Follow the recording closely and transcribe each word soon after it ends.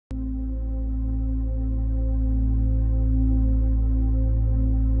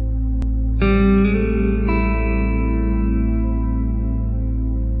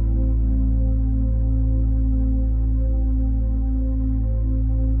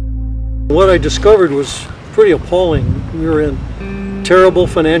What I discovered was pretty appalling. We were in terrible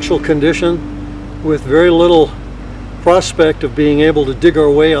financial condition with very little prospect of being able to dig our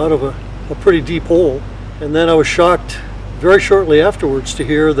way out of a pretty deep hole. And then I was shocked very shortly afterwards to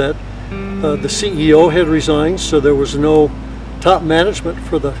hear that the CEO had resigned, so there was no top management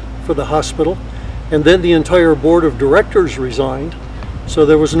for the hospital. And then the entire board of directors resigned, so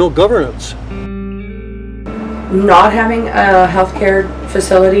there was no governance. Not having a healthcare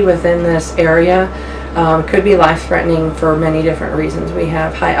facility within this area could be life-threatening for many different reasons. We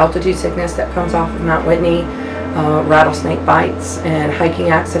have high altitude sickness that comes off of Mount Whitney, rattlesnake bites and hiking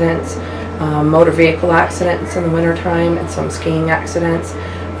accidents, motor vehicle accidents in the wintertime, and some skiing accidents.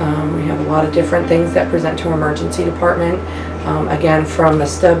 We have a lot of different things that present to our emergency department, again from the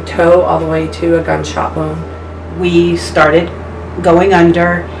stub toe all the way to a gunshot wound. We started going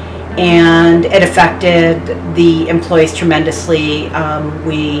under, and it affected the employees tremendously.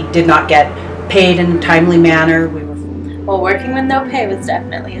 We did not get paid in a timely manner. Well, working with no pay was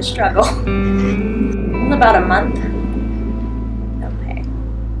definitely a struggle. It was about a month, no pay.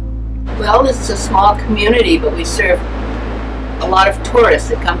 Well, this is a small community, but we serve a lot of tourists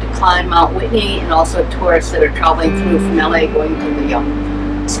that come to climb Mount Whitney, and also tourists that are traveling through from LA going to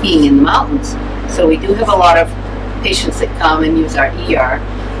the skiing in the mountains. So we do have a lot of patients that come and use our ER.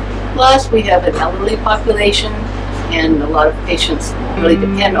 Plus, we have an elderly population, and a lot of patients really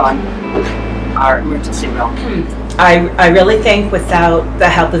depend on our emergency room. I really think without the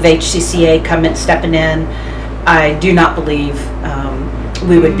help of HCCA stepping in, I do not believe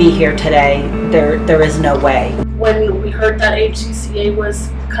we would be here today. There is no way. When we heard that HCCA was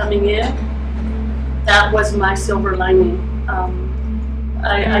coming in, that was my silver lining.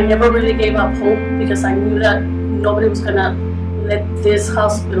 I never really gave up hope, because I knew that nobody was going to let this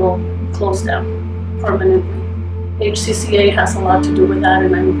hospital close down permanently. HCCA has a lot to do with that,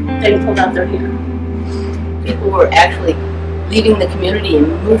 and I'm thankful that they're here. People were actually leaving the community and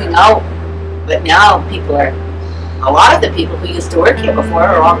moving out, but now a lot of the people who used to work here before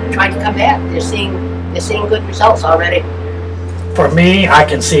are all trying to come back. They're seeing good results already. For me, I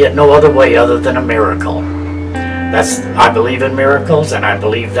can see it no other way other than a miracle. I believe in miracles, and I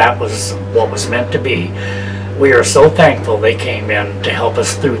believe that was what was meant to be. We are so thankful they came in to help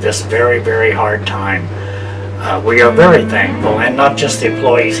us through this very, very hard time. We are very thankful, and not just the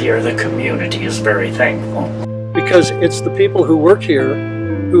employees here, the community is very thankful. Because it's the people who work here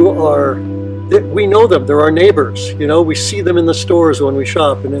who we know them, they're our neighbors. You know, we see them in the stores when we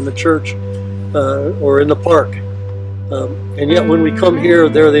shop, and in the church or in the park. And yet when we come here,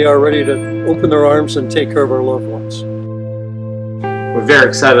 there they are, ready to open their arms and take care of our loved ones. We're very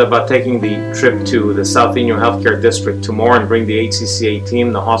excited about taking the trip to the South Inyo Healthcare District tomorrow and bring the HCCA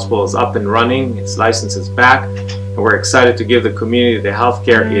team. The hospital is up and running, its license is back, and we're excited to give the community the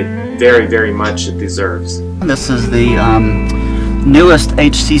healthcare it very, very much deserves. This is the newest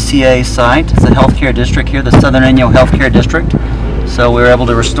HCCA site. It's the healthcare district here, the Southern Inyo Healthcare District. So we were able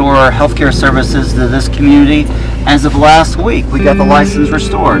to restore healthcare services to this community. As of last week, we got the license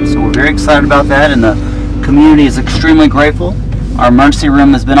restored. So we're very excited about that, and the community is extremely grateful. Our emergency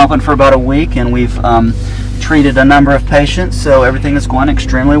room has been open for about a week, and we've treated a number of patients, so everything is going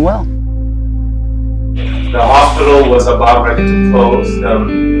extremely well. The hospital was about ready to close. The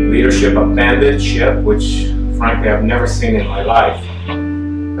leadership abandoned ship, which frankly I've never seen in my life.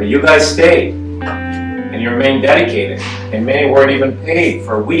 But you guys stayed, and you remained dedicated, and many weren't even paid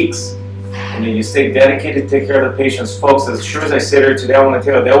for weeks. And then you stayed dedicated to take care of the patients. Folks, as sure as I sit here today, I want to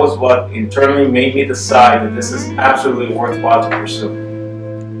tell you that was what internally made me decide that this is absolutely worthwhile to pursue.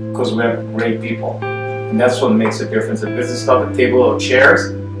 Because we have great people. And that's what makes a difference. The business is not the table or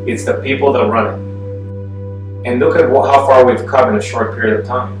chairs, it's the people that run it. And look at how far we've come in a short period of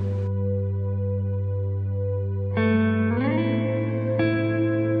time.